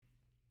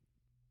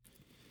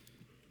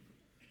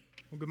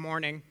Well, good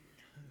morning.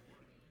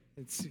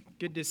 It's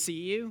good to see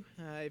you.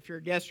 If you're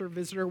a guest or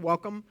visitor,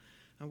 welcome.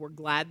 We're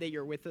glad that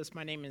you're with us.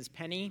 My name is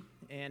Penny,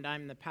 and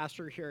I'm the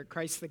pastor here at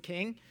Christ the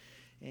King,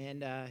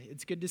 and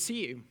it's good to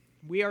see you.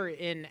 We are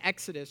in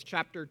Exodus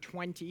chapter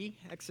 20,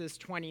 Exodus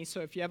 20,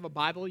 so if you have a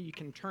Bible, you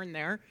can turn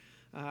there.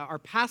 Our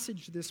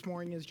passage this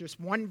morning is just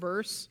one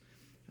verse,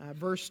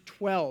 verse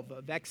 12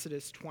 of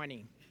Exodus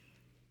 20.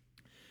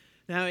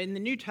 Now, in the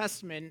New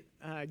Testament,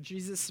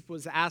 Jesus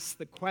was asked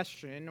the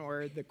question,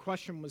 or the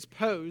question was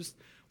posed,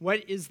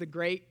 what is the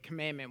great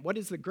commandment? What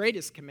is the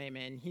greatest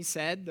commandment? And he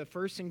said, the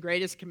first and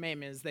greatest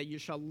commandment is that you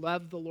shall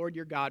love the Lord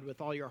your God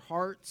with all your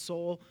heart,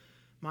 soul,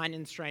 mind,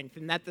 and strength.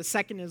 And that the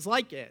second is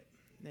like it,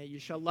 that you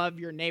shall love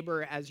your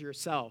neighbor as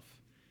yourself.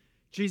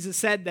 Jesus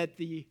said that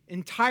the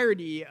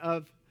entirety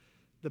of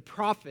the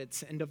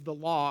prophets and of the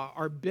law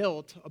are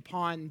built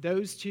upon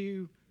those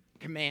two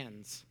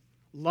commands.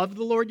 Love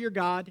the Lord your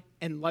God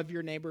and love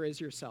your neighbor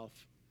as yourself.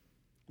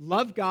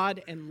 Love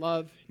God and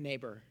love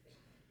neighbor.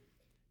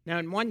 Now,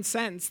 in one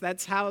sense,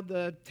 that's how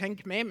the Ten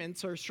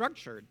Commandments are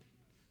structured.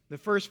 The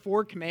first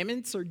four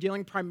commandments are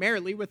dealing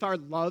primarily with our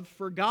love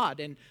for God,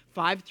 and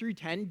 5 through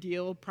 10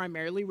 deal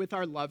primarily with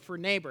our love for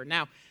neighbor.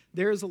 Now,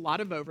 there is a lot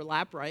of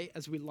overlap, right?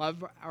 As we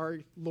love our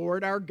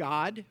Lord, our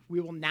God, we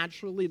will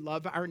naturally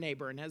love our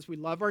neighbor. And as we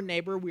love our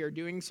neighbor, we are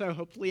doing so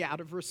hopefully out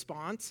of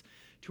response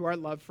to our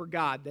love for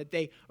God, that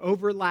they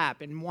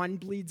overlap and one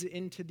bleeds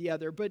into the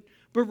other. But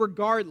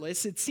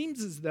regardless, it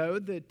seems as though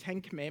the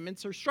Ten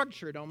Commandments are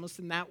structured almost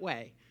in that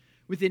way,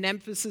 with an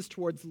emphasis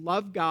towards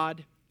love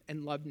God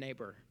and love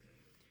neighbor.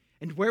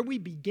 And where we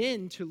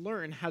begin to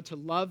learn how to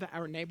love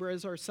our neighbor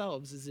as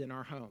ourselves is in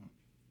our home.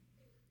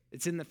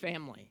 It's in the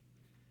family.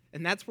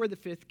 And that's where the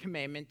fifth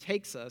commandment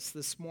takes us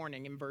this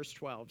morning in verse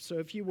 12. So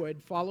if you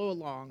would, follow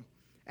along.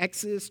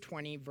 Exodus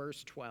 20,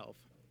 verse 12.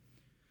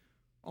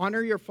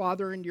 Honor your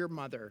father and your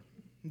mother,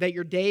 that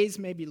your days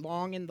may be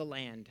long in the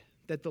land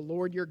that the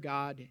Lord your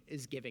God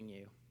is giving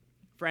you.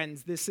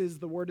 Friends, this is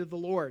the word of the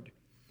Lord.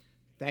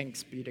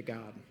 Thanks be to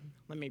God.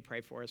 Let me pray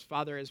for us.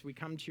 Father, as we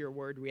come to your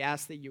word, we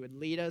ask that you would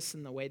lead us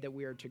in the way that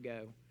we are to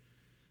go,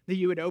 that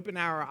you would open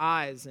our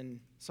eyes and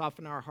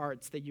soften our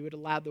hearts, that you would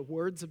allow the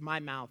words of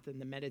my mouth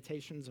and the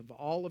meditations of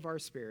all of our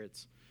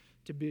spirits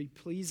to be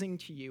pleasing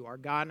to you, our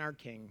God and our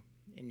King,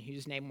 in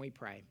whose name we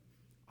pray.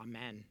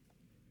 Amen.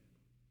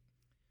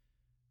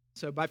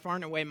 So by far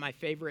and away, my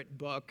favorite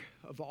book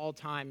of all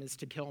time is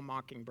To Kill a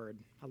Mockingbird.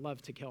 I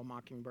love To Kill a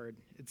Mockingbird.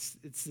 It's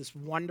this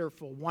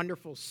wonderful,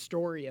 wonderful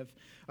story of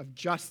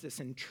justice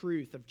and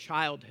truth, of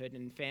childhood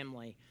and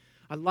family.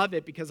 I love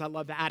it because I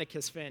love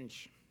Atticus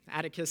Finch.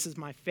 Atticus is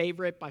my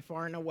favorite, by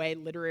far and away,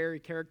 literary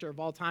character of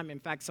all time. In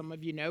fact, some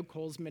of you know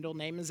Cole's middle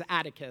name is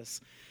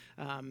Atticus.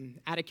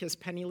 Atticus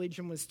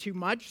Pennylegion was too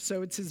much,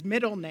 so it's his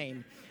middle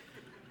name.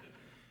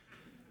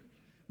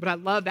 But I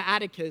love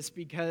Atticus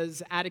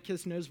because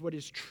Atticus knows what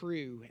is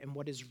true and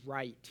what is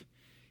right.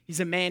 He's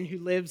a man who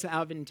lives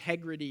out of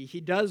integrity.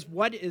 He does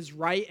what is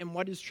right and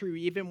what is true,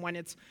 even when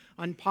it's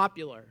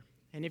unpopular.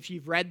 And if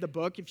you've read the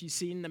book, if you've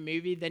seen the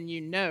movie, then you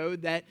know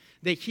that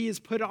he is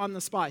put on the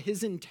spot.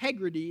 His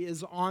integrity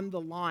is on the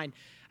line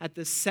at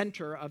the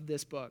center of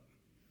this book.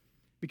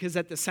 Because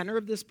at the center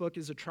of this book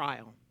is a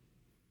trial.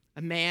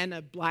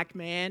 A black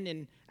man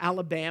in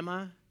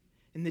Alabama,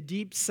 in the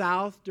Deep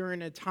South,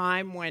 during a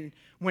time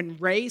when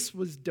race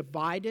was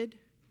divided,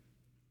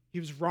 he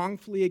was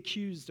wrongfully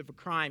accused of a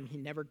crime he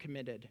never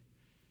committed.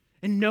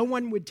 And no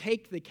one would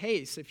take the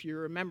case, if you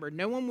remember.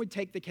 No one would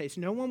take the case.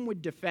 No one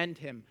would defend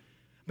him.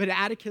 But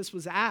Atticus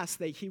was asked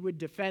that he would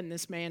defend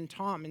this man,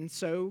 Tom. And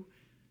so,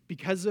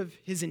 because of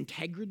his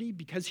integrity,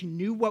 because he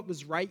knew what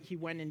was right, he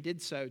went and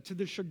did so, to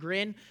the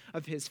chagrin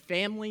of his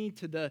family,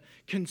 to the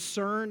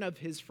concern of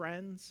his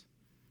friends.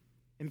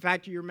 In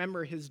fact, you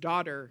remember his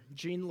daughter,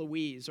 Jean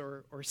Louise,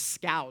 or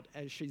Scout,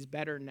 as she's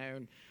better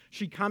known.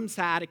 She comes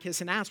to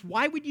Atticus and asks,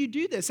 why would you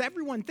do this?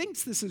 Everyone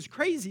thinks this is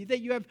crazy, that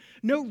you have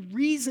no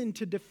reason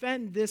to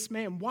defend this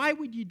man. Why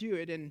would you do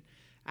it? And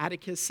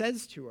Atticus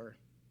says to her,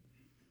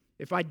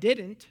 if I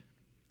didn't,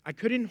 I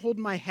couldn't hold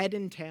my head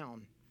in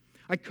town.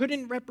 I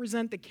couldn't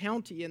represent the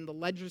county in the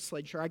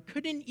legislature. I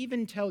couldn't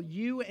even tell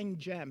you and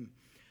Jem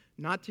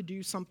not to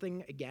do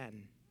something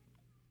again.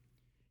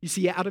 You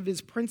see, out of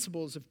his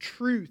principles of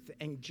truth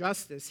and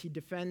justice, he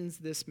defends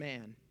this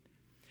man.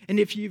 And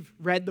if you've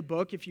read the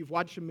book, if you've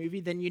watched the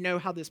movie, then you know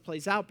how this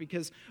plays out,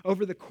 because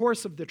over the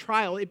course of the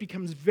trial, it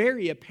becomes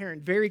very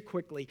apparent very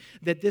quickly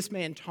that this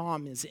man,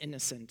 Tom, is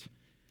innocent.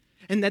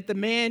 And that the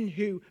man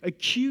who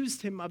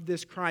accused him of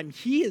this crime,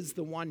 he is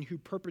the one who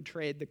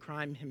perpetrated the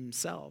crime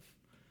himself.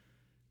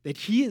 That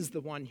he is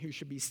the one who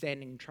should be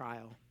standing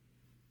trial.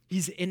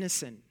 He's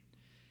innocent.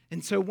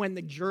 And so when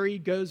the jury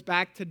goes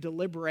back to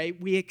deliberate,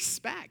 we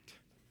expect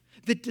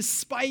that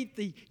despite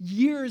the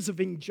years of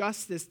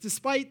injustice,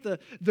 despite the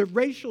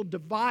racial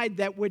divide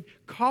that would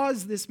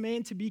cause this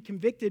man to be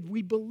convicted,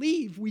 we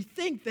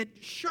think that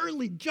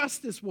surely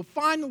justice will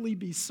finally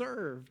be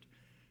served.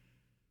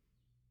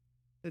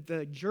 That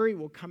the jury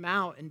will come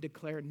out and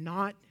declare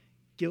not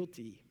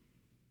guilty.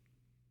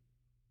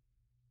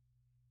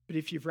 But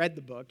if you've read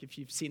the book, if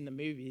you've seen the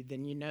movie,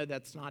 then you know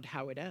that's not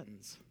how it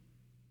ends.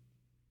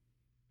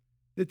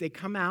 That they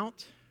come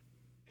out,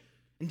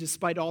 and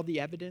despite all the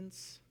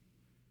evidence,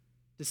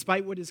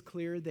 despite what is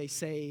clear, they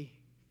say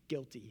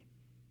guilty.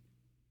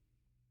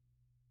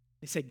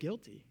 They say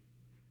guilty.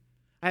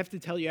 I have to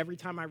tell you, every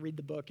time I read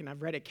the book, and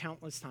I've read it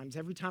countless times,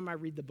 every time I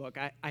read the book,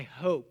 I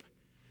hope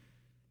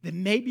that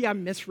maybe I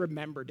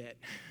misremembered it.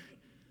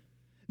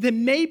 That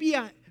maybe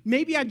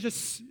I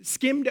just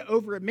skimmed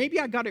over it. Maybe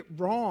I got it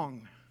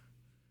wrong.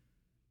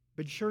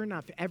 But sure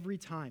enough, every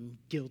time,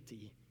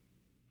 guilty.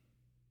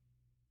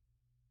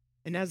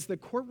 And as the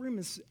courtroom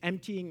is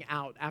emptying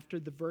out after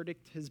the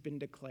verdict has been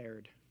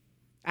declared,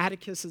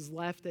 Atticus is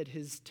left at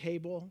his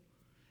table,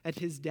 at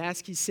his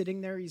desk. He's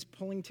sitting there. He's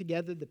pulling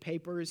together the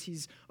papers.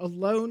 He's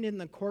alone in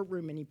the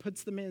courtroom, and he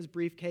puts them in his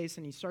briefcase,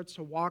 and he starts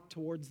to walk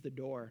towards the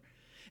door.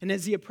 And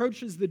as he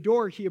approaches the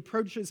door, he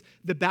approaches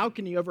the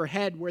balcony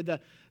overhead where the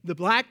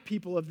black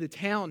people of the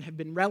town have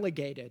been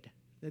relegated,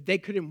 that they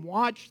couldn't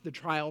watch the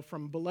trial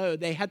from below.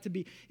 They had to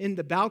be in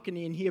the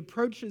balcony, and he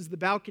approaches the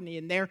balcony,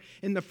 and there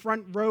in the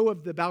front row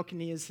of the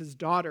balcony is his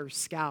daughter,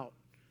 Scout.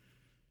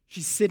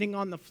 She's sitting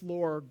on the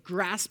floor,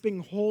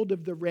 grasping hold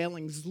of the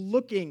railings,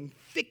 looking,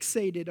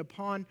 fixated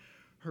upon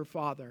her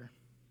father.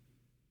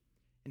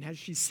 And as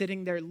she's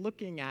sitting there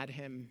looking at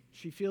him,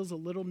 she feels a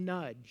little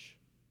nudge.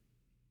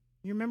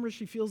 You remember,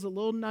 she feels a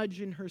little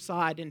nudge in her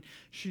side, and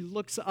she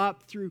looks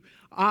up through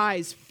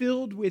eyes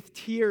filled with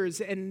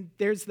tears, and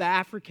there's the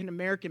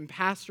African-American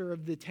pastor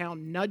of the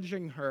town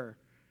nudging her.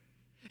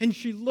 And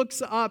she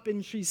looks up,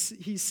 and he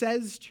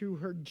says to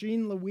her,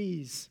 "Jean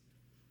Louise,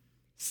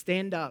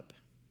 stand up.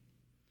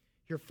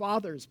 Your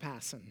father's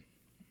passing."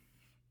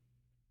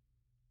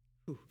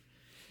 Ooh,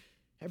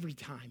 every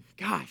time.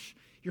 Gosh,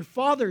 your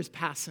father's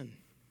passing.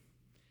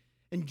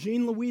 And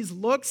Jean Louise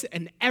looks,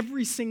 and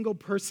every single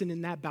person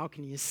in that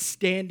balcony is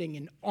standing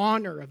in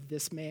honor of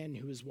this man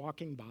who is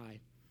walking by.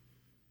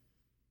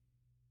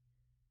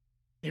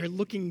 They're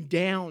looking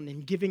down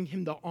and giving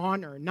him the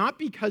honor, not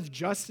because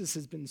justice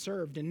has been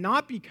served, and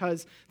not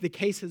because the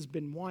case has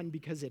been won,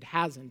 because it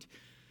hasn't,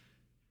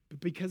 but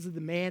because of the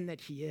man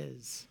that he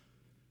is.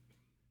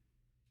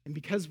 And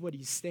because of what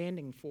he's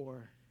standing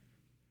for,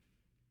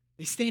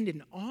 they stand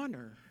in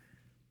honor.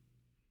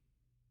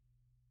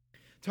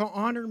 To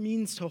honor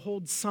means to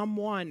hold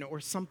someone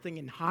or something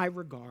in high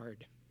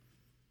regard.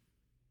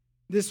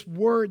 This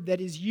word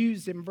that is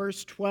used in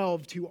verse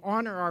 12, to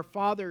honor our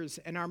fathers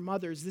and our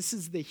mothers, this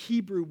is the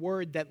Hebrew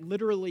word that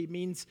literally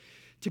means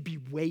to be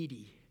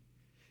weighty,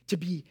 to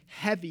be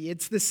heavy.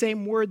 It's the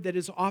same word that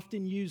is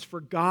often used for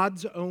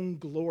God's own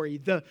glory,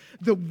 the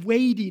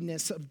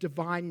weightiness of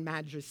divine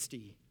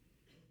majesty.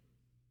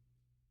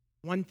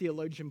 One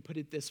theologian put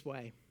it this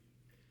way,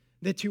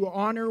 that to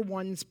honor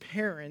one's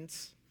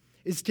parents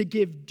is to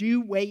give due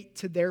weight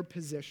to their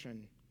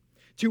position.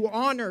 To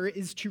honor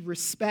is to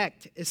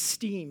respect,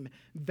 esteem,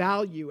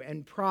 value,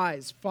 and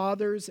prize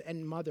fathers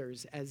and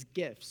mothers as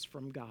gifts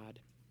from God.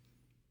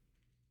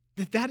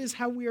 That is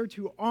how we are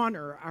to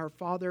honor our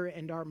father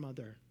and our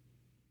mother.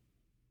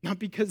 Not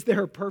because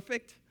they're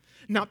perfect,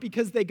 not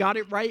because they got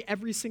it right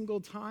every single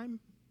time,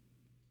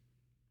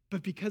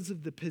 but because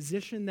of the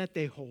position that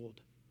they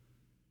hold.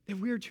 That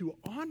we are to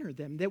honor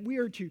them, that we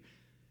are to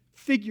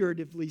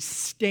figuratively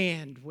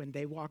stand when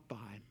they walk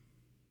by.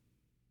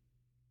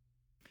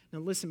 Now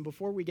listen,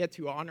 before we get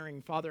to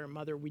honoring father and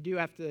mother, we do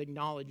have to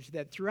acknowledge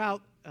that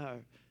throughout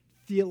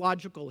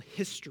theological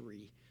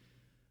history,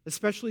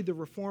 especially the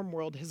Reform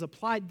world, has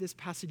applied this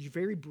passage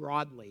very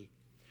broadly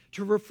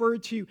to refer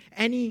to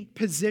any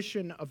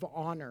position of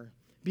honor,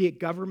 be it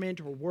government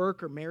or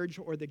work or marriage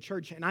or the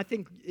church, and I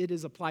think it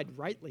is applied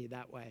rightly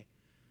that way.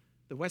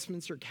 The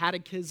Westminster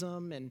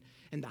Catechism and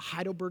the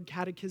Heidelberg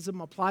Catechism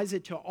applies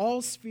it to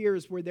all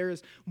spheres where there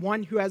is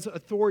one who has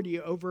authority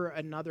over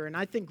another, and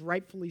I think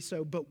rightfully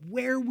so. But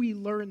where we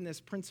learn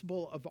this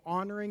principle of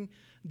honoring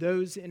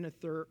those in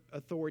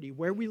authority,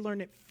 where we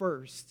learn it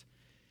first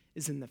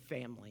is in the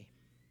family.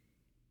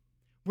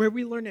 Where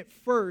we learn it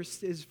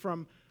first is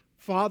from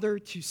father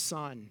to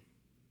son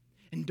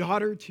and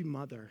daughter to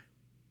mother,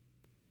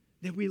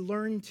 that we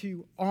learn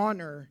to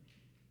honor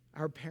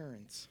our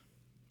parents.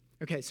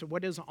 Okay, so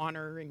what does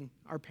honoring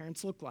our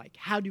parents look like?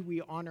 How do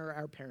we honor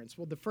our parents?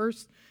 Well, the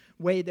first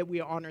way that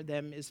we honor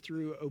them is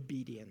through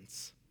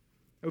obedience.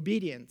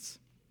 Obedience.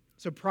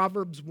 So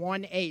Proverbs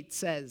 1:8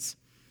 says,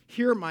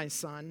 "Hear, my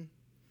son,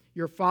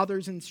 your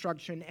father's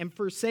instruction, and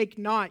forsake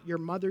not your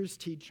mother's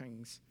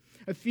teachings."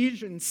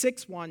 Ephesians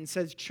 6:1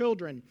 says,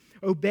 "Children,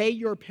 obey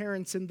your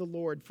parents in the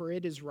Lord, for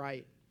it is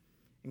right."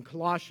 And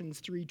Colossians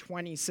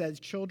 3:20 says,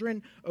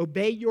 "Children,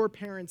 obey your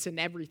parents in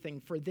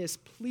everything, for this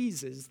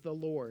pleases the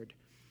Lord."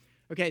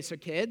 Okay, so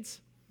kids,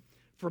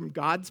 from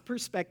God's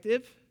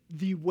perspective,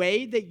 the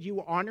way that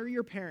you honor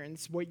your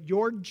parents, what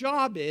your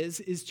job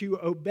is to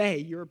obey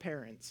your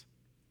parents.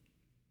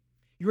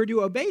 You are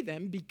to obey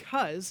them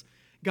because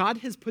God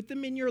has put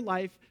them in your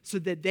life so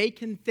that they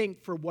can think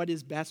for what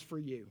is best for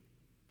you.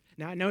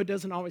 Now, I know it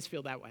doesn't always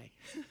feel that way,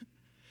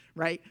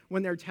 right?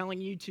 When they're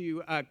telling you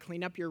to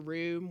clean up your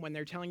room, when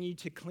they're telling you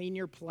to clean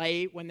your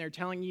plate, when they're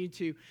telling you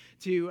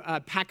to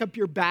pack up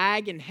your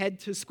bag and head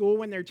to school,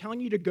 when they're telling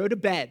you to go to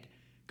bed.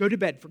 Go to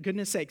bed, for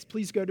goodness sakes,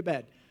 please go to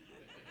bed.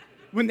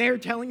 When they're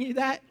telling you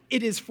that,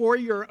 it is for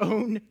your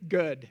own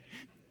good.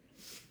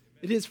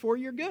 It is for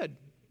your good.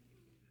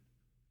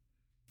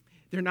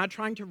 They're not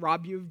trying to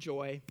rob you of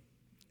joy,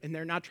 and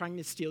they're not trying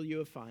to steal you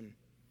of fun.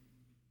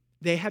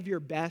 They have your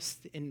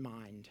best in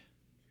mind,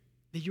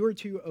 that you are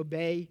to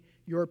obey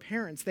your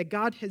parents, that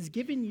God has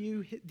given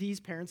you these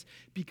parents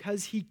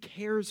because he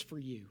cares for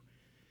you,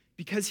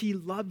 because he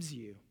loves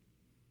you.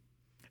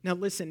 Now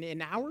listen,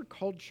 in our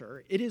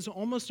culture, it is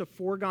almost a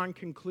foregone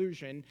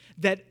conclusion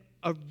that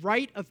a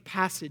rite of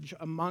passage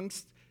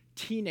amongst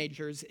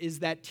teenagers is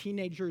that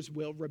teenagers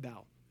will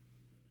rebel.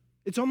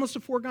 It's almost a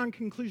foregone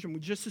conclusion. We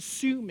just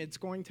assume it's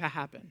going to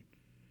happen.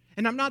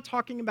 And I'm not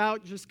talking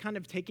about just kind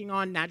of taking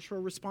on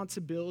natural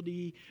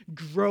responsibility,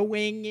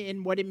 growing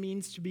in what it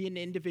means to be an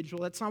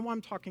individual. That's not what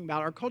I'm talking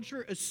about. Our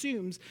culture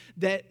assumes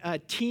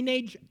that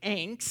teenage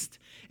angst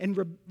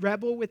and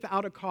rebel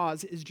without a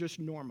cause is just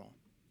normal.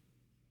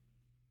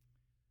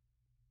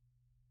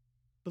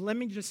 But let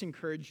me just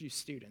encourage you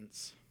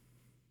students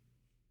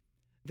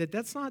that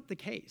that's not the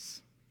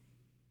case.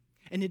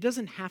 And it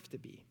doesn't have to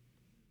be.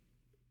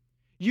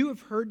 You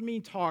have heard me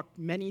talk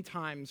many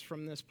times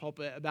from this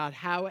pulpit about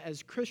how,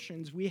 as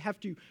Christians, we have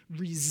to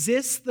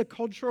resist the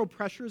cultural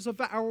pressures of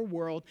our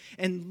world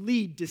and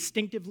lead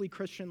distinctively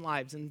Christian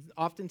lives. And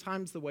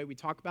oftentimes, the way we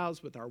talk about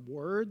is with our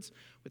words,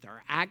 with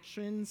our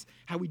actions,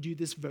 how we do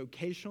this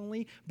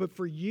vocationally. But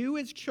for you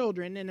as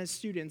children and as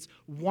students,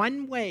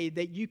 one way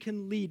that you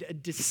can lead a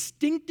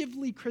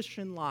distinctively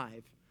Christian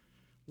life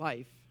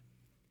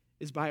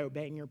is by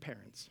obeying your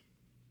parents.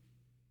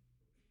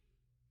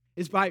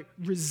 Is by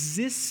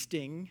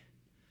resisting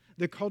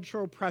the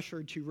cultural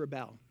pressure to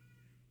rebel.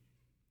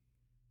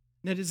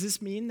 Now, does this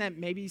mean that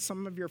maybe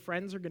some of your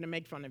friends are going to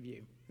make fun of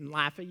you and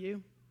laugh at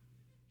you?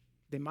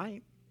 They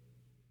might.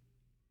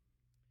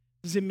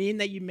 Does it mean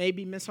that you may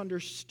be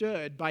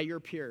misunderstood by your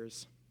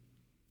peers?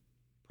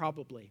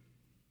 Probably.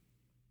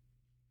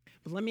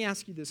 But let me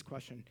ask you this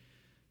question.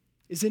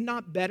 Is it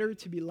not better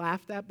to be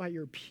laughed at by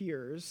your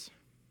peers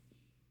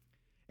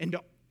and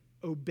to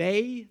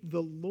obey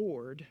the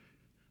Lord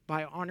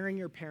by honoring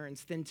your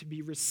parents than to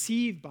be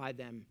received by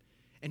them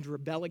and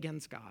rebel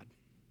against God?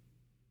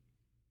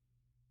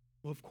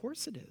 Well, of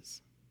course it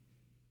is.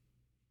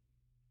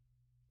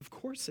 Of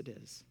course it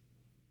is.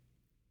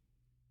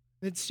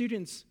 That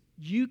students,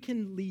 you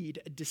can lead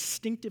a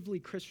distinctively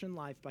Christian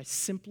life by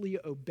simply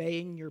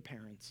obeying your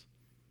parents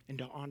and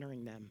to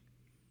honoring them.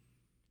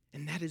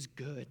 And that is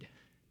good.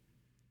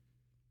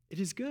 It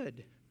is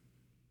good.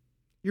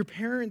 Your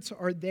parents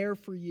are there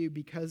for you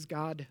because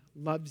God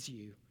loves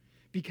you,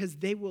 because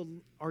they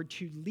are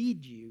to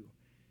lead you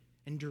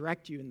and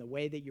direct you in the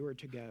way that you are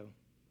to go.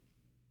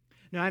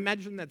 Now, I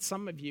imagine that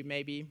some of you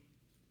maybe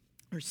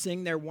are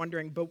sitting there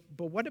wondering, but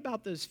what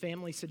about those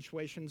family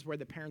situations where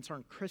the parents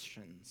aren't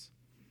Christians?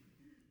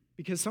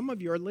 Because some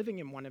of you are living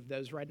in one of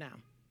those right now.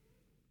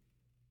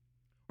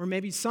 Or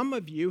maybe some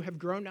of you have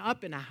grown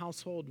up in a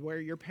household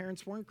where your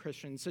parents weren't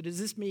Christians. So does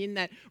this mean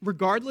that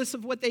regardless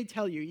of what they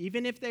tell you,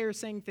 even if they are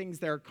saying things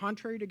that are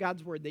contrary to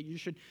God's word, that you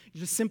should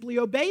just simply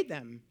obey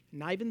them and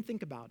not even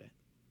think about it?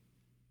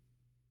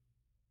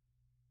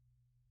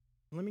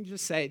 Let me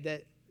just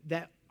say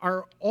that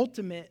our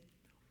ultimate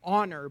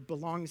honor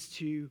belongs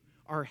to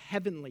our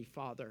heavenly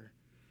Father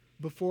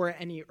before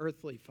any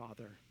earthly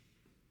father.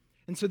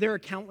 And so there are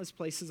countless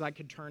places I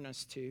could turn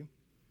us to.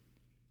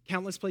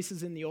 Countless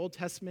places in the Old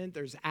Testament.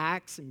 There's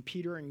Acts and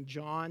Peter and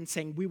John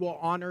saying we will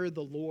honor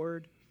the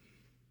Lord.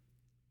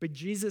 But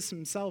Jesus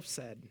himself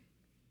said,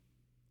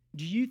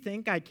 "Do you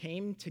think I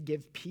came to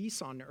give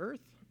peace on earth?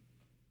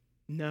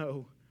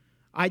 No,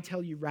 I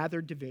tell you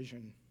rather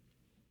division.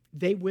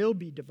 They will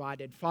be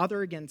divided,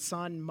 father against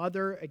son,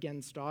 mother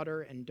against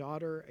daughter, and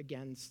daughter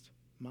against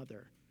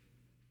mother."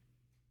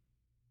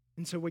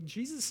 And so what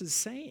Jesus is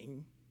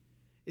saying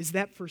is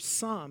that for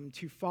some,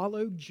 to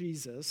follow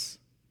Jesus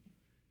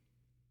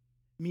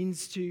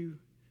means to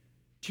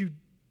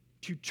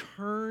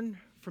turn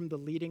from the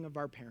leading of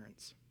our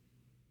parents.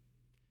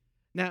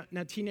 Now,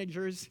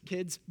 teenagers,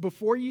 kids,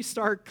 before you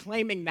start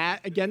claiming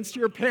that against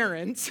your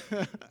parents,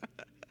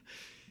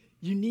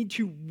 you need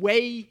to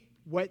weigh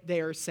what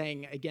they are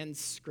saying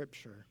against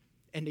Scripture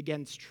and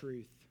against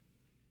truth.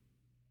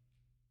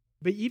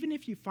 But even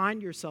if you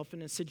find yourself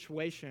in a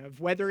situation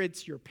of whether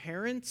it's your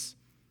parents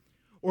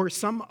or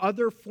some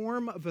other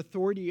form of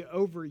authority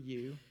over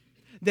you,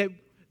 that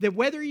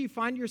whether you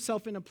find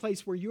yourself in a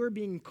place where you are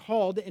being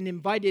called and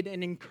invited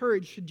and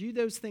encouraged to do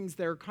those things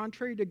that are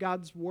contrary to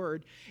God's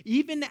word,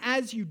 even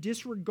as you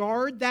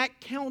disregard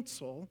that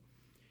counsel,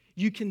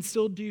 you can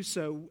still do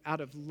so out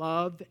of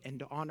love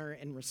and honor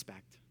and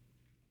respect.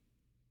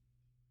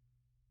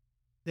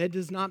 That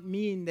does not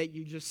mean that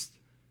you just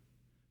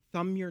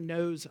thumb your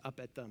nose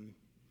up at them,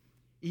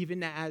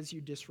 even as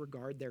you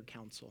disregard their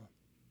counsel.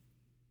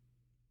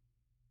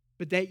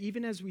 But that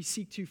even as we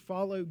seek to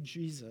follow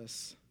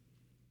Jesus,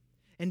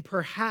 And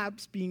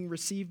perhaps being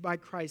received by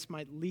Christ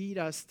might lead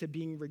us to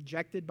being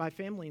rejected by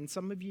family. And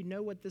some of you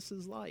know what this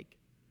is like.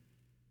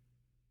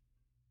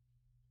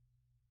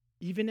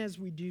 Even as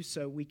we do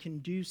so, we can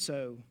do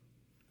so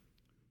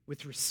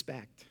with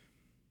respect.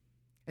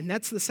 And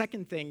that's the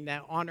second thing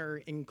that honor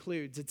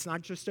includes. It's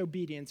not just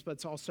obedience, but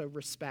it's also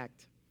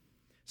respect.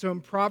 So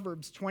in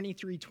Proverbs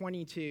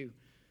 23:22,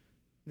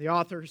 the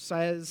author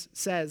says,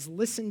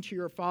 "Listen to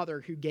your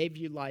father who gave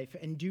you life,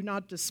 and do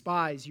not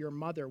despise your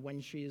mother when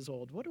she is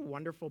old." What a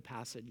wonderful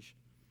passage.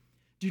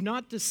 Do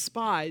not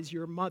despise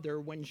your mother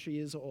when she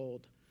is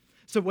old.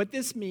 So what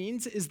this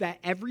means is that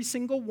every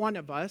single one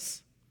of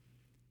us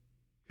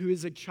who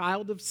is a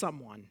child of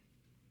someone,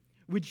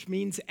 which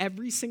means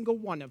every single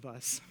one of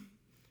us,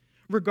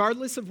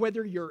 regardless of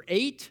whether you're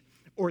 8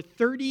 or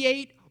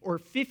 38 or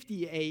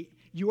 58,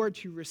 you are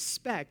to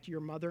respect your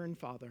mother and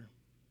father.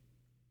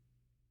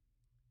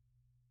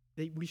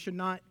 We should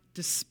not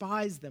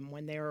despise them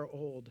when they are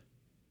old.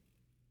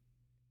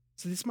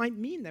 So this might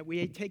mean that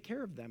we take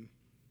care of them.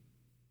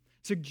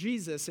 So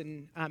Jesus,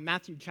 in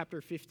Matthew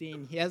chapter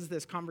 15, he has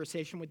this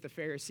conversation with the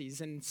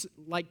Pharisees, and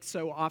like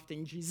so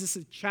often, Jesus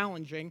is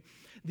challenging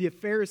the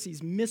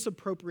Pharisees'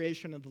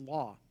 misappropriation of the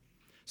law.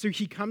 So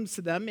he comes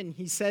to them and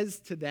he says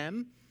to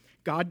them,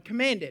 "God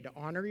commanded,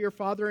 honor your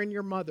father and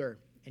your mother,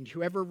 and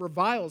whoever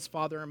reviles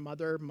father and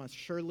mother must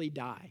surely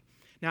die."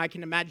 Now I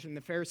can imagine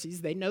the Pharisees,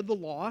 they know the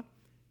law.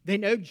 They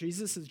know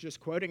Jesus is just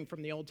quoting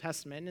from the Old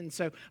Testament, and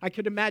so I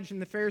could imagine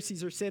the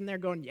Pharisees are sitting there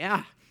going,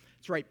 "Yeah,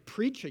 that's right,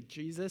 preach it,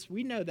 Jesus.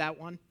 We know that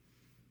one."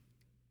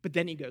 But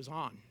then he goes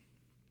on.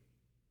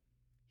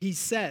 He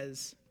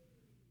says,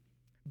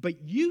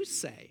 "But you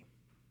say,"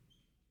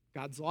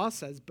 God's law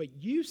says,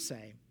 "but you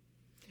say,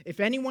 if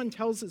anyone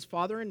tells his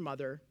father and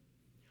mother,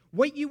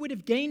 'What you would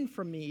have gained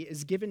from me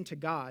is given to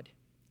God,'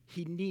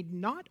 he need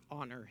not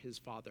honor his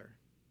father."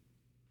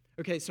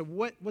 Okay, so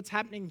what's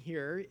happening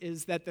here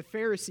is that the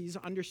Pharisees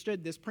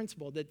understood this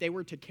principle, that they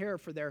were to care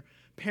for their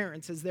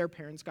parents as their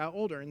parents got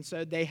older. And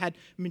so they had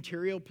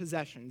material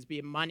possessions, be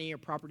it money or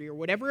property or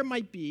whatever it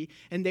might be,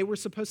 and they were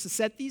supposed to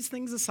set these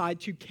things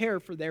aside to care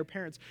for their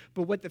parents.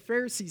 But what the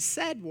Pharisees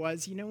said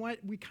was, you know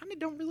what, we kind of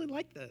don't really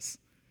like this,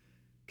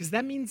 because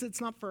that means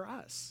it's not for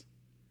us.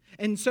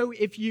 And so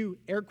if you,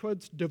 air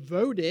quotes,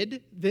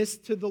 devoted this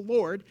to the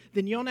Lord,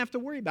 then you don't have to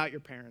worry about your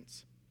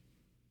parents.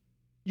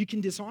 You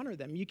can dishonor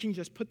them. You can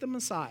just put them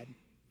aside,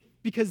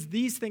 because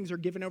these things are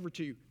given over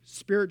to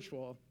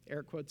spiritual,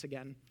 air quotes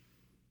again,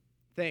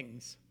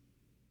 things.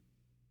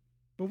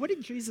 But what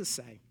did Jesus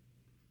say?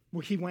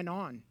 Well, he went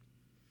on.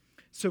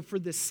 "So for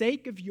the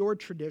sake of your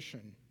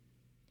tradition,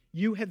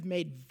 you have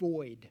made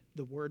void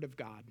the word of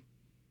God."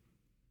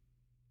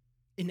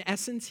 In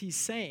essence, he's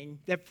saying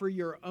that for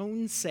your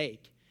own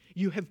sake,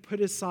 you have put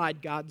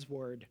aside God's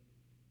word.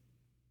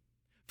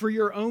 For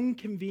your own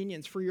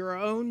convenience, for your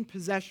own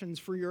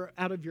possessions,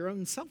 out of your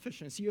own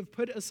selfishness, you have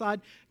put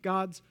aside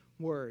God's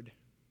word.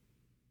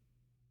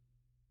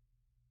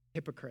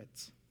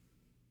 Hypocrites.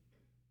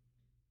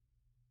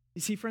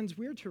 You see, friends,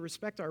 we are to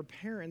respect our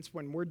parents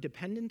when we're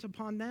dependent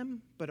upon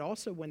them, but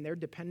also when they're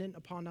dependent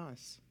upon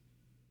us.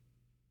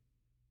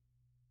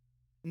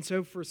 And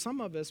so for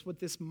some of us, what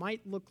this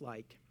might look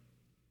like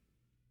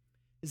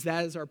is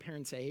that as our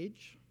parents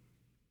age,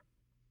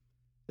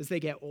 as they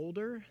get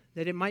older,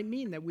 that it might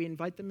mean that we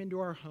invite them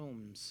into our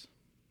homes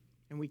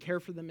and we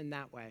care for them in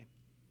that way.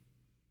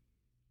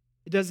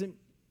 It doesn't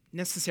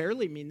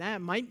necessarily mean that. It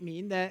might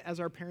mean that as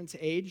our parents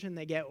age and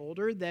they get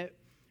older, that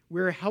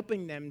we're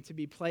helping them to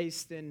be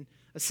placed in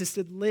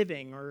assisted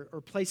living or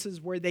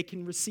places where they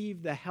can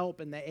receive the help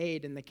and the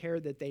aid and the care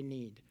that they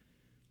need.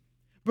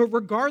 But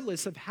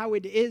regardless of how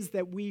it is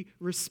that we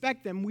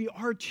respect them, we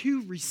are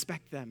to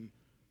respect them,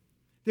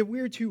 that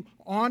we are to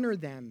honor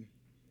them.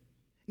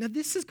 Now,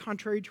 this is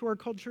contrary to our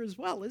culture as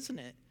well, isn't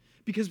it?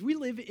 Because we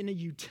live in a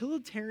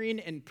utilitarian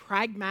and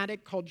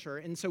pragmatic culture,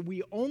 and so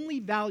we only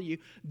value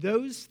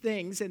those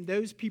things and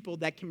those people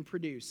that can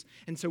produce.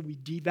 And so we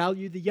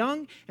devalue the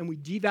young and we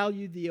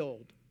devalue the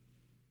old.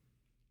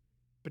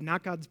 But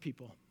not God's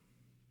people.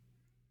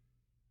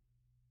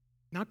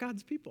 Not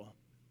God's people.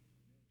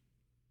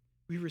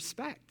 We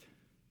respect.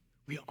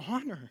 We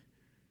honor.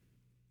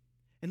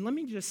 And let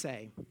me just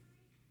say,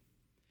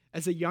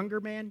 as a younger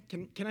man,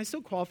 can I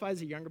still qualify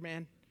as a younger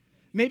man?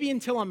 Maybe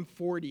until I'm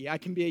 40, I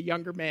can be a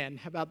younger man.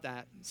 How about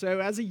that? So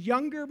as a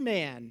younger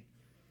man,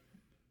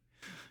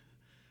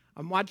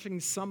 I'm watching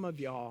some of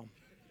y'all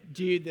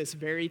do this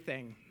very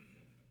thing.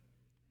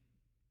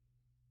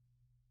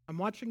 I'm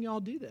watching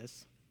y'all do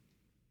this.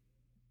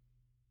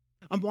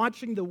 I'm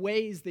watching the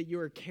ways that you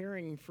are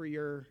caring for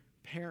your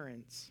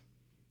parents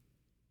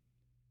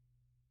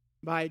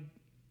by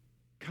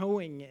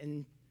going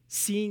and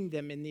seeing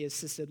them in the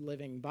assisted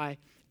living, by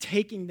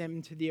taking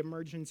them to the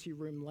emergency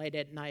room late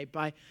at night,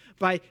 by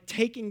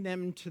taking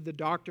them to the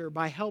doctor,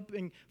 by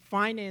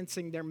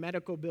financing their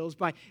medical bills,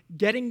 by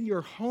getting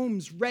your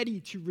homes ready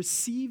to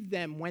receive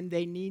them when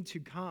they need to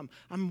come.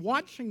 I'm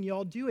watching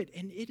y'all do it,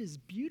 and it is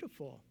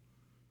beautiful.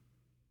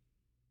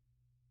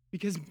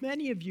 Because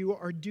many of you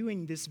are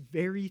doing this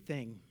very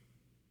thing.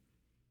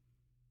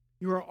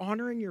 You are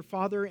honoring your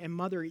father and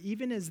mother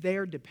even as they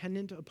are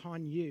dependent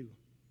upon you.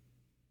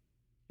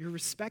 You're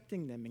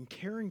respecting them and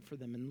caring for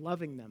them and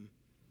loving them.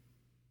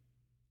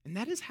 And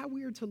that is how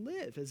we are to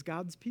live as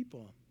God's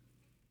people.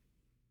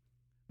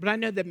 But I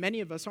know that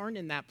many of us aren't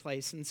in that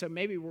place, and so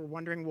maybe we're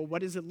wondering, well,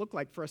 what does it look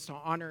like for us to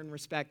honor and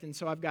respect? And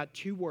so I've got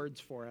 2 words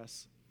for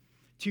us.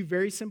 2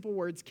 very simple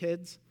words,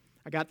 kids.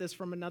 I got this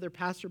from another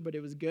pastor, but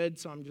it was good,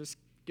 so I'm just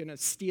going to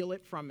steal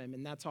it from him,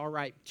 and that's all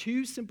right.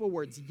 2 simple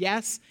words,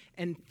 yes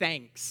and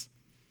thanks.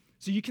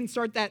 So you can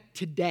start that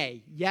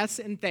today, yes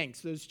and thanks,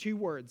 those 2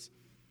 words.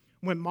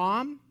 When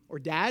mom or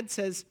dad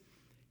says,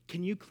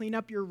 can you clean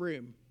up your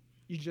room?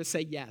 You just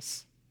say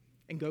yes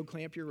and go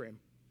clean up your room.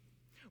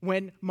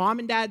 When mom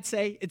and dad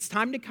say, it's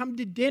time to come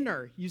to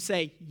dinner, you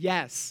say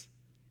yes,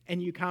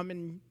 and you come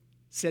and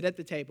sit at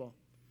the table.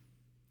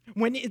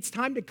 When it's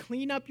time to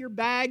clean up your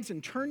bags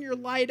and turn your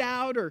light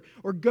out or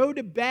go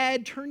to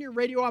bed, turn your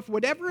radio off,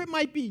 whatever it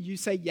might be, you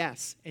say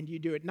yes, and you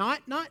do it.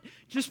 Not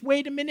just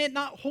wait a minute,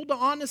 not hold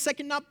on a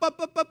second, not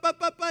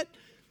but.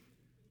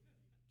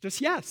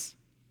 Just yes.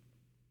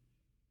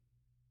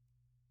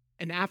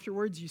 And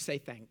afterwards, you say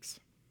thanks.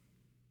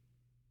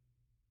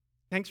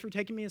 Thanks for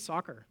taking me to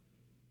soccer.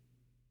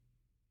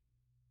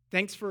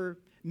 Thanks for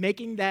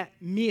making that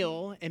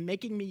meal and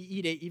making me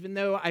eat it, even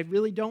though I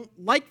really don't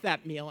like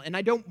that meal and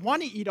I don't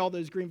want to eat all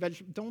those green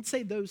vegetables. Don't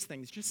say those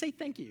things. Just say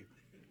thank you.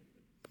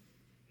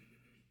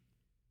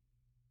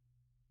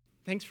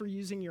 Thanks for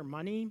using your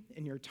money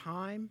and your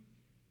time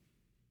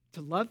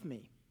to love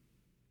me.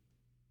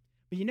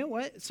 But you know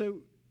what?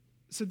 So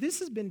this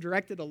has been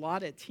directed a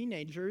lot at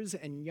teenagers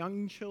and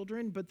young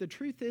children, but the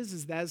truth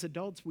is that as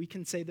adults, we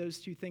can say those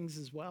 2 things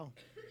as well.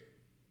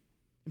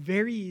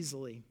 Very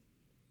easily.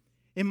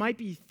 It might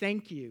be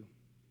thank you.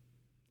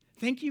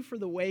 Thank you for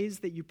the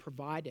ways that you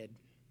provided.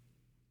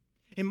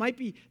 It might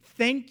be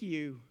thank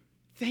you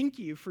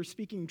for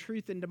speaking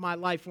truth into my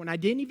life when I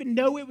didn't even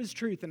know it was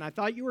truth and I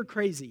thought you were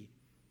crazy.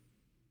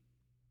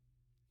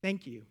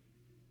 Thank you.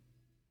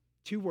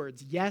 2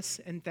 words, yes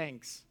and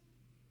thanks.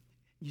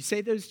 You say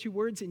those 2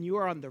 words and you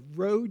are on the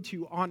road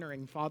to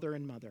honoring father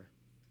and mother.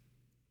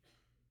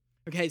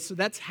 Okay, so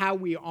that's how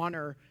we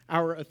honor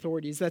our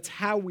authorities. That's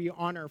how we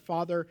honor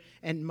father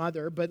and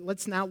mother. But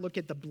let's now look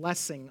at the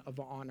blessing of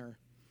honor.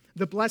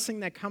 The blessing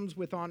that comes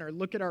with honor.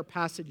 Look at our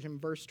passage in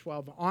verse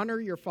 12.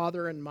 Honor your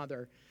father and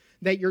mother,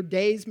 that your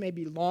days may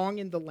be long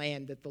in the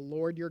land that the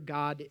Lord your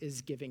God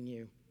is giving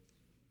you.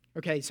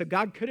 Okay, so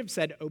God could have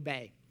said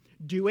obey.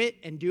 Do it,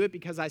 and do it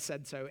because I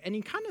said so. And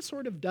he kind of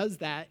sort of does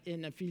that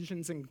in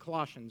Ephesians and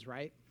Colossians,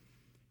 right?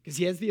 Because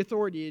he has the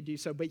authority to do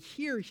so. But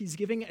here he's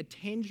giving a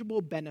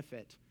tangible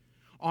benefit.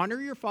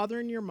 Honor your father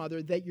and your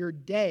mother, that your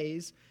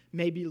days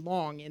may be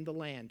long in the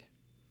land.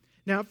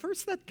 Now, at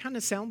first, that kind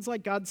of sounds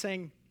like God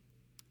saying,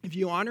 if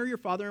you honor your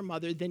father and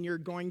mother, then you're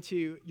going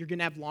to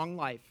have long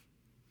life.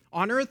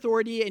 Honor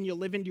authority, and you'll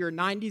live into your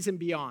 90s and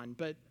beyond.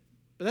 But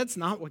that's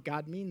not what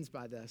God means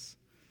by this.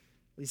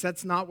 At least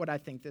that's not what I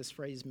think this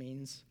phrase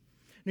means.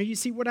 Now, you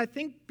see, what I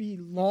think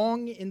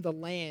belong in the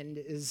land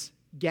is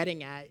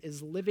getting at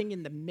is living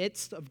in the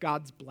midst of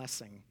God's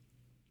blessing.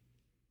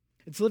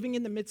 It's living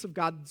in the midst of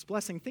God's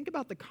blessing. Think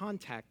about the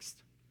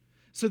context.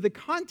 So the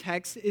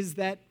context is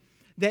that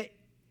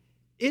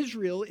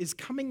Israel is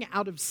coming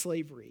out of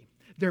slavery.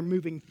 They're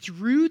moving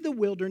through the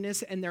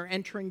wilderness and they're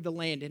entering the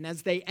land. And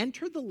as they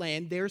enter the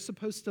land, they're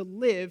supposed to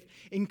live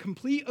in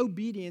complete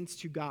obedience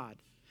to God.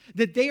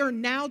 That they are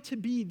now to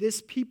be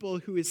this people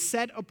who is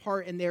set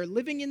apart and they're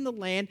living in the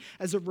land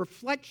as a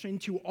reflection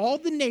to all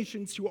the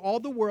nations, to all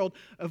the world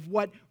of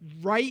what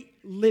right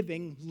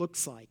living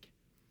looks like.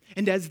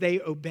 And as they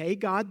obey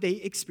God, they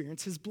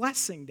experience his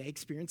blessing. They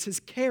experience his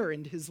care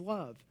and his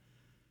love.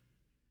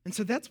 And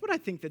so that's what I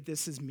think that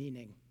this is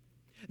meaning.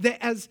 That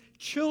as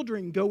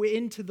children go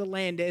into the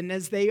land and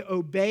as they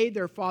obey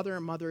their father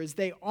and mother, as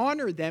they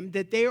honor them,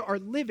 that they are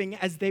living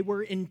as they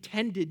were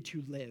intended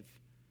to live.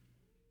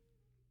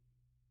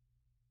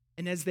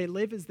 And as they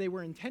live as they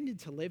were intended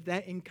to live,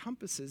 that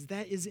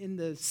is in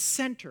the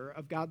center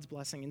of God's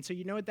blessing. And so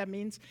you know what that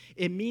means?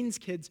 It means,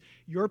 kids,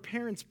 your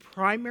parents'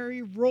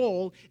 primary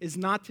role is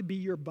not to be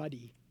your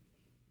buddy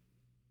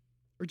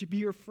or to be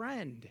your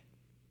friend.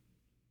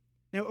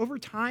 Now, over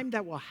time,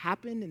 that will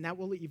happen and that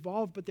will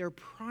evolve, but their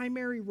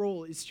primary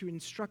role is to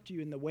instruct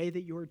you in the way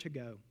that you are to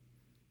go.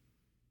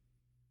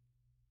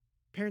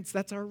 Parents,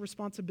 that's our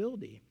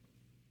responsibility,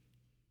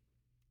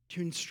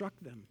 to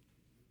instruct them,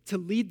 to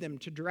lead them,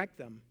 to direct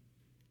them.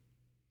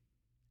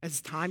 As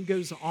time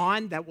goes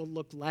on, that will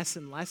look less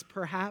and less,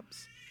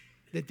 perhaps,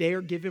 that they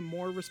are given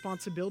more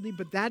responsibility,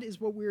 but that is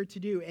what we are to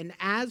do. And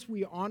as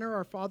we honor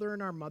our father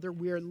and our mother,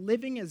 we are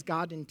living as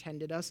God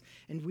intended us,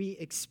 and we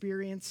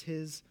experience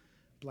his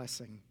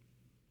blessing.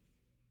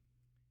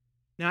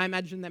 Now, I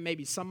imagine that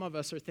maybe some of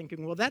us are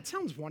thinking, well, that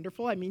sounds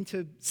wonderful. I mean,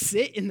 to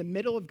sit in the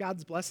middle of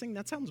God's blessing,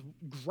 that sounds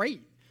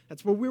great.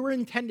 That's what we were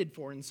intended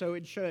for, and so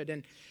it should.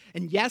 And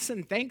yes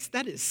and thanks,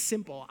 that is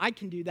simple. I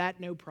can do that,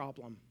 no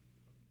problem.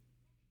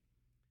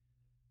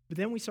 But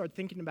then we start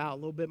thinking about it a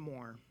little bit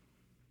more.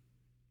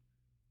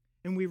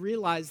 And we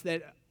realize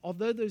that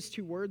although those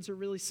two words are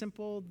really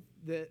simple,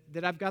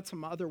 that I've got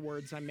some other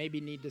words I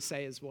maybe need to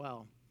say as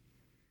well.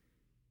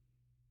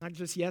 Not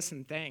just yes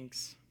and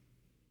thanks,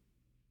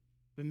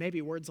 but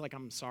maybe words like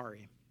I'm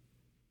sorry.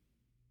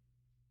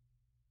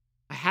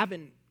 I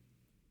haven't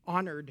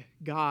honored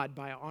God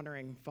by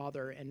honoring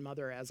father and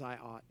mother as I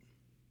ought.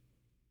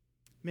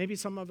 Maybe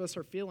some of us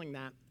are feeling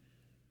that.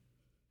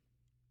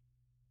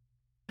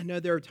 I know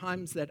there are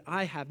times that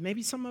I have.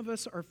 Maybe some of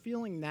us are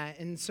feeling that,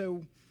 and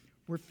so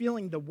we're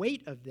feeling the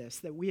weight of this,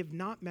 that we have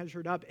not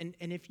measured up. And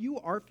if you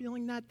are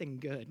feeling that, then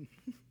good.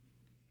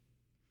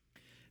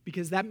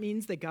 Because that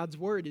means that God's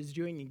word is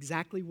doing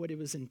exactly what it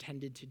was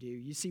intended to do.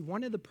 You see,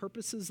 one of the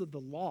purposes of the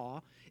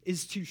law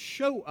is to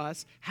show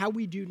us how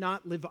we do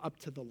not live up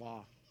to the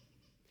law.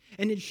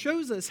 And it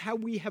shows us how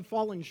we have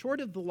fallen short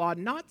of the law,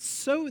 not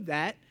so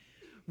that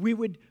we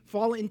would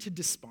fall into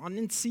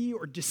despondency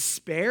or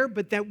despair,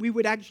 but that we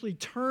would actually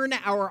turn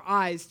our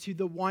eyes to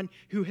the one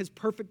who has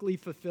perfectly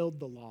fulfilled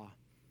the law.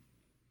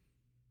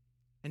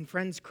 And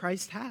friends,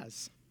 Christ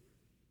has.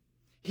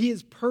 He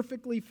has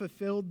perfectly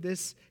fulfilled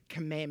this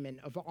commandment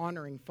of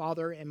honoring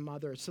father and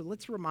mother. So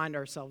let's remind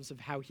ourselves of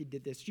how he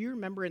did this. Do you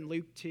remember in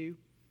Luke 2?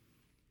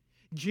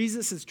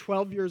 Jesus is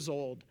 12 years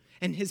old,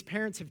 and his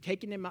parents have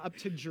taken him up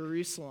to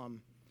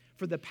Jerusalem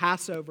for the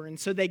Passover. And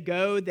so they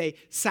go, they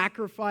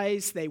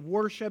sacrifice, they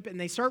worship, and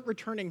they start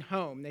returning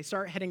home. They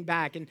start heading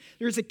back. And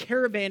there's a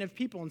caravan of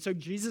people. And so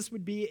Jesus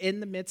would be in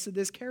the midst of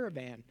this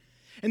caravan.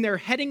 And they're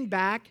heading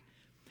back.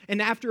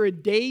 And after a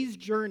day's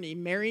journey,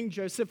 Mary and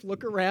Joseph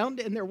look around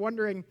and they're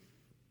wondering,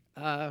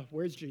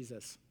 where's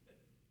Jesus?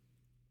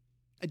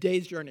 A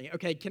day's journey.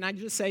 Okay, can I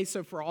just say,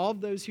 so for all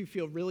of those who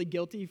feel really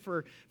guilty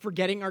for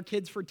getting our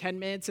kids for 10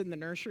 minutes in the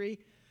nursery,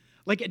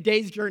 like a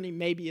day's journey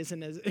maybe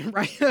isn't as,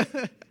 right?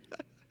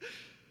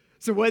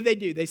 So what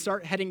do? They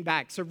start heading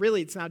back. So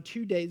really it's now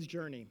 2 days'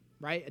 journey,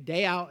 right? A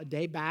day out, a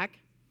day back.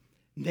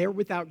 They're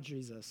without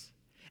Jesus.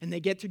 And they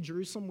get to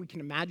Jerusalem, we can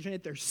imagine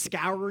it. They're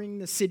scouring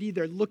the city.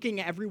 They're looking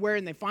everywhere.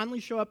 And they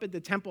finally show up at the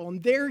temple.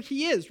 And there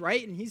he is,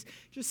 right? And he's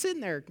just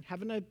sitting there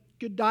having a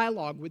good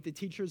dialogue with the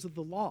teachers of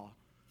the law,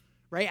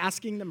 right?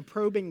 Asking them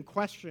probing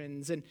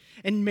questions.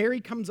 And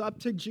Mary comes up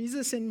to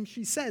Jesus and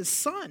she says,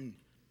 "Son,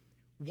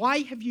 why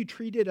have you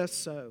treated us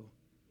so?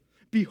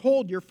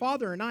 Behold, your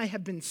father and I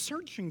have been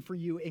searching for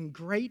you in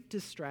great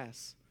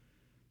distress."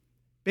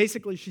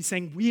 Basically, she's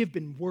saying, we have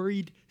been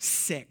worried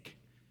sick.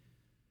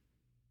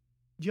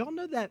 Do y'all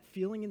know that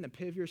feeling in the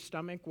pit of your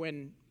stomach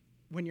when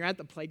you're at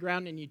the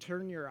playground and you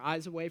turn your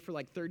eyes away for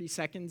like 30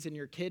 seconds and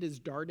your kid is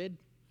darted?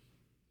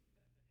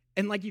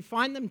 And like you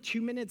find them 2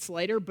 minutes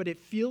later, but it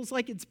feels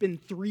like it's been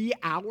 3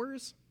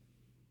 hours?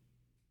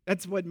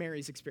 That's what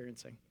Mary's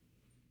experiencing.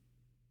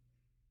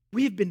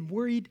 We have been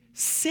worried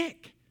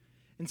sick.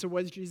 And so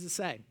what does Jesus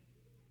say?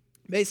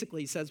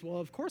 Basically, he says,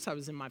 well, of course I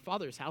was in my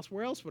Father's house.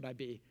 Where else would I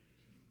be?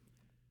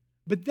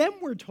 But then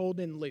we're told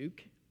in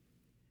Luke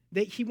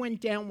that he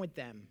went down with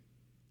them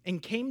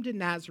and came to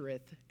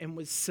Nazareth and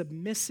was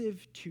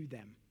submissive to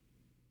them.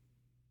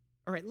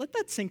 All right, let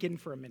that sink in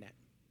for a minute.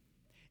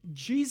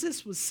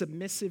 Jesus was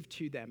submissive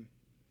to them.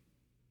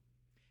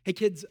 Hey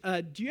kids,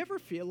 do you ever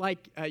feel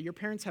like your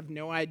parents have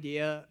no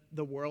idea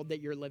the world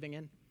that you're living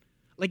in?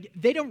 Like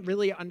they don't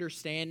really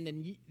understand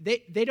and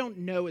they don't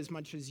know as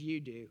much as you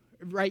do,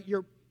 right?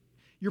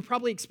 You're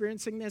probably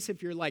experiencing this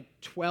if you're like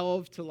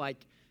 12 to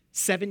like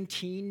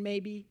 17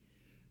 maybe.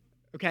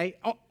 Okay,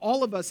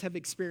 all of us have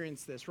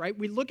experienced this, right?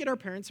 We look at our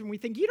parents and we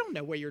think, you don't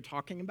know what you're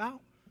talking about,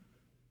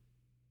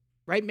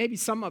 right? Maybe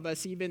some of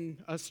us, even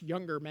us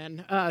younger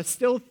men,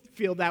 still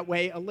feel that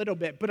way a little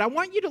bit. But I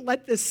want you to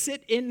let this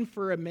sit in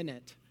for a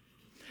minute.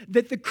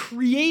 That the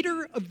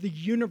creator of the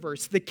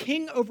universe, the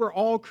king over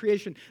all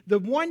creation, the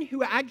one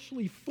who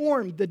actually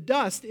formed the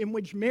dust in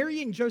which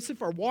Mary and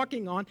Joseph are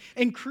walking on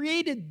and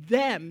created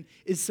them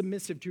is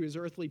submissive to his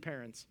earthly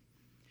parents.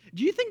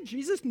 Do you think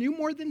Jesus knew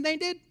more than they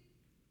did?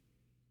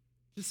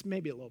 Just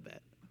maybe a little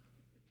bit.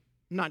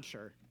 I'm not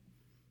sure.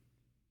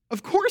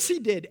 Of course he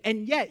did,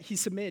 and yet he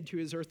submitted to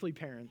his earthly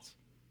parents.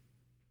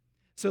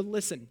 So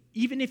listen,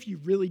 even if you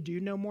really do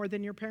know more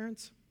than your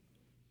parents,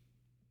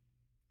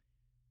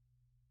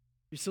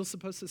 you're still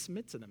supposed to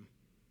submit to them.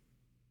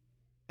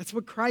 That's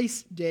what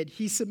Christ did.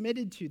 He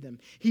submitted to them.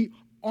 He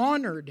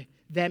honored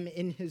them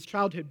in his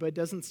childhood, but it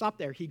doesn't stop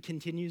there. He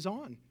continues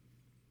on.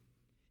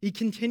 He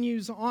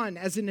continues on.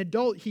 As an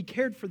adult, he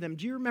cared for them.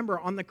 Do you remember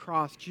on the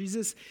cross,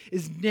 Jesus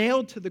is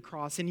nailed to the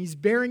cross and he's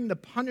bearing the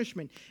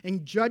punishment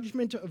and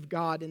judgment of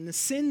God and the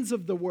sins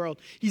of the world.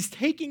 He's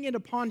taking it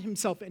upon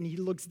himself and he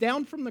looks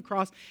down from the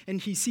cross and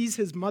he sees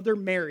his mother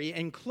Mary,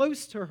 and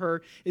close to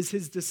her is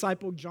his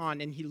disciple John.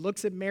 And he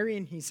looks at Mary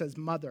and he says,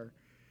 "Mother,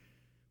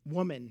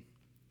 woman,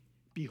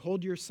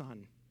 behold your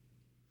son."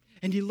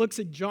 And he looks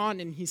at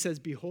John and he says,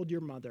 "Behold your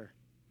mother."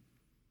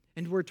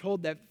 And we're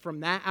told that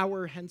from that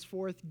hour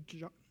henceforth,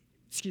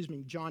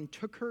 John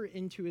took her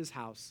into his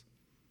house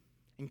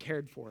and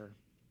cared for her.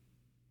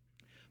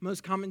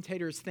 Most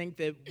commentators think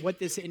that what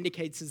this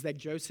indicates is that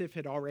Joseph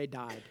had already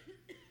died.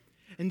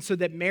 And so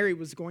that Mary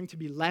was going to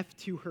be left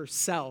to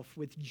herself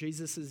with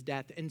Jesus'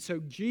 death. And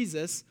so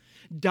Jesus,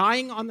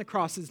 dying on the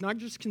cross, is not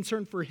just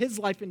concerned for his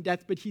life and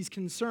death, but he's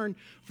concerned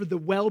for the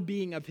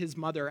well-being of his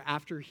mother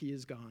after he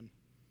is gone.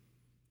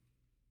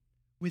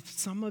 With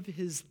some of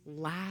his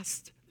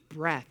last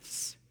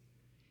breaths,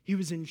 he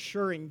was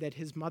ensuring that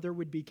his mother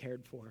would be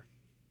cared for.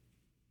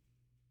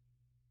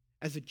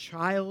 As a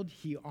child,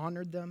 he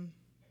honored them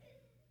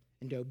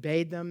and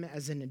obeyed them.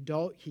 As an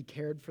adult, he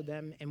cared for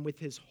them. And with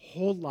his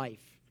whole life,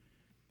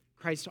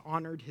 Christ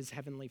honored his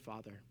heavenly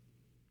Father.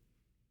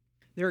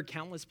 There are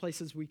countless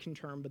places we can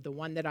turn, but the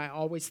one that I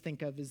always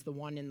think of is the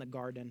one in the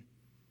garden.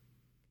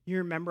 You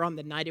remember on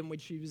the night in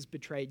which he was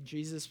betrayed,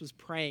 Jesus was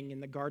praying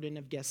in the Garden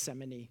of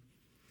Gethsemane.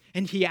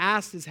 And he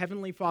asked his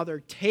heavenly Father,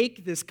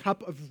 "Take this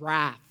cup of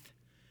wrath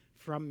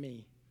from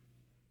me.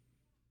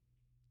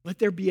 Let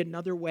there be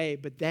another way."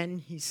 But then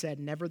he said,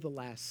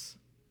 "Nevertheless,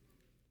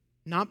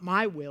 not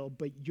my will,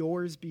 but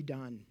yours be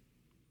done."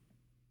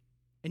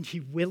 And he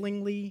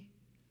willingly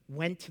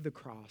went to the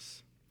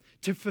cross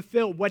to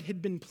fulfill what had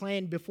been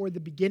planned before the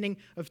beginning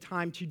of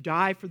time, to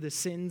die for the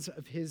sins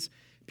of his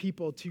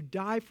people, to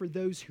die for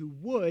those who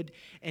would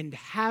and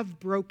have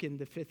broken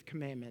the fifth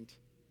commandment.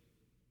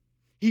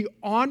 He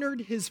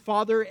honored his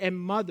father and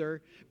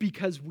mother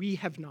because we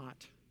have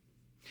not.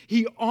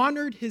 He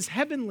honored his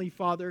heavenly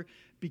Father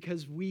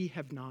because we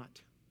have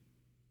not.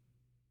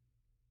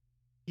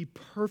 He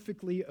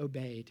perfectly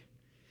obeyed.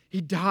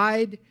 He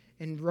died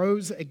and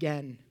rose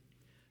again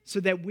so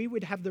that we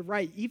would have the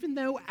right, even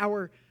though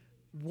our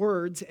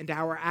words and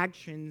our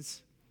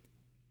actions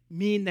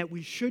mean that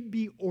we should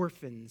be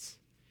orphans.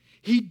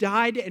 He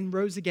died and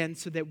rose again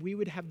so that we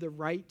would have the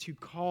right to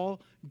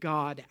call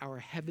God our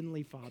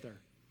heavenly Father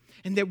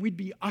and that we'd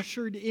be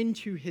ushered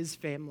into his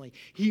family.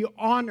 He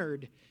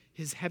honored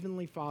his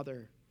heavenly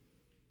Father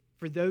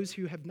for those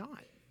who have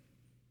not,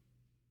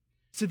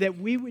 so that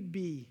we would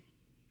be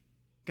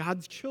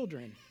God's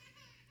children,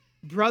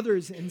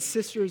 brothers and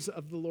sisters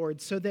of the Lord,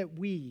 so that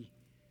we,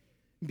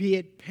 be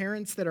it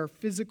parents that are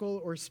physical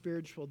or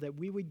spiritual, that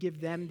we would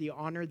give them the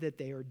honor that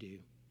they are due.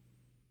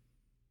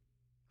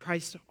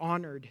 Christ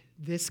honored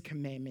this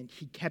commandment.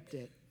 He kept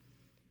it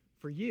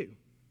for you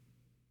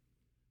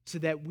so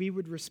that we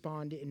would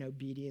respond in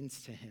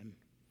obedience to him.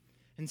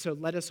 And so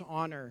let us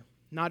honor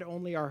not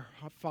only our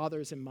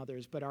fathers and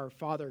mothers, but our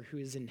Father who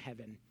is in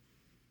heaven,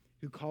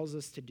 who calls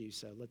us to do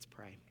so. Let's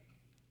pray.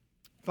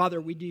 Father,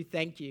 we do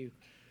thank you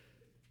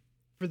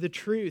for the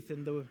truth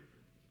and the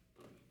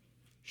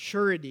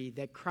surety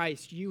that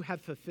Christ, you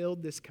have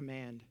fulfilled this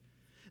command.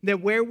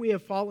 That where we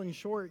have fallen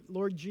short,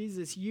 Lord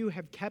Jesus, you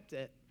have kept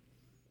it.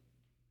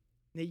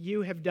 That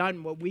you have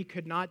done what we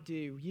could not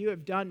do. You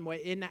have done what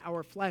in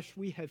our flesh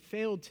we have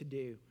failed to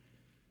do.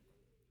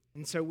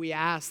 And so we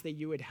ask that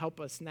you would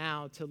help us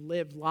now to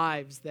live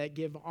lives that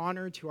give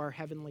honor to our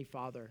Heavenly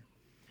Father.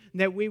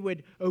 That we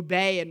would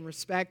obey and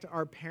respect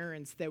our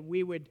parents. That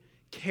we would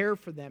care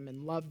for them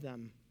and love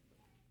them.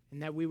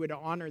 And that we would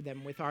honor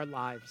them with our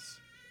lives.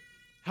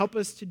 Help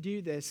us to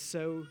do this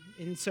so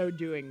in so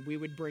doing we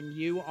would bring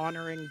you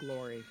honor and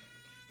glory.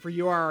 For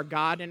you are our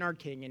God and our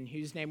King, in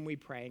whose name we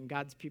pray. And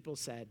God's people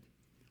said,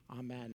 Amen.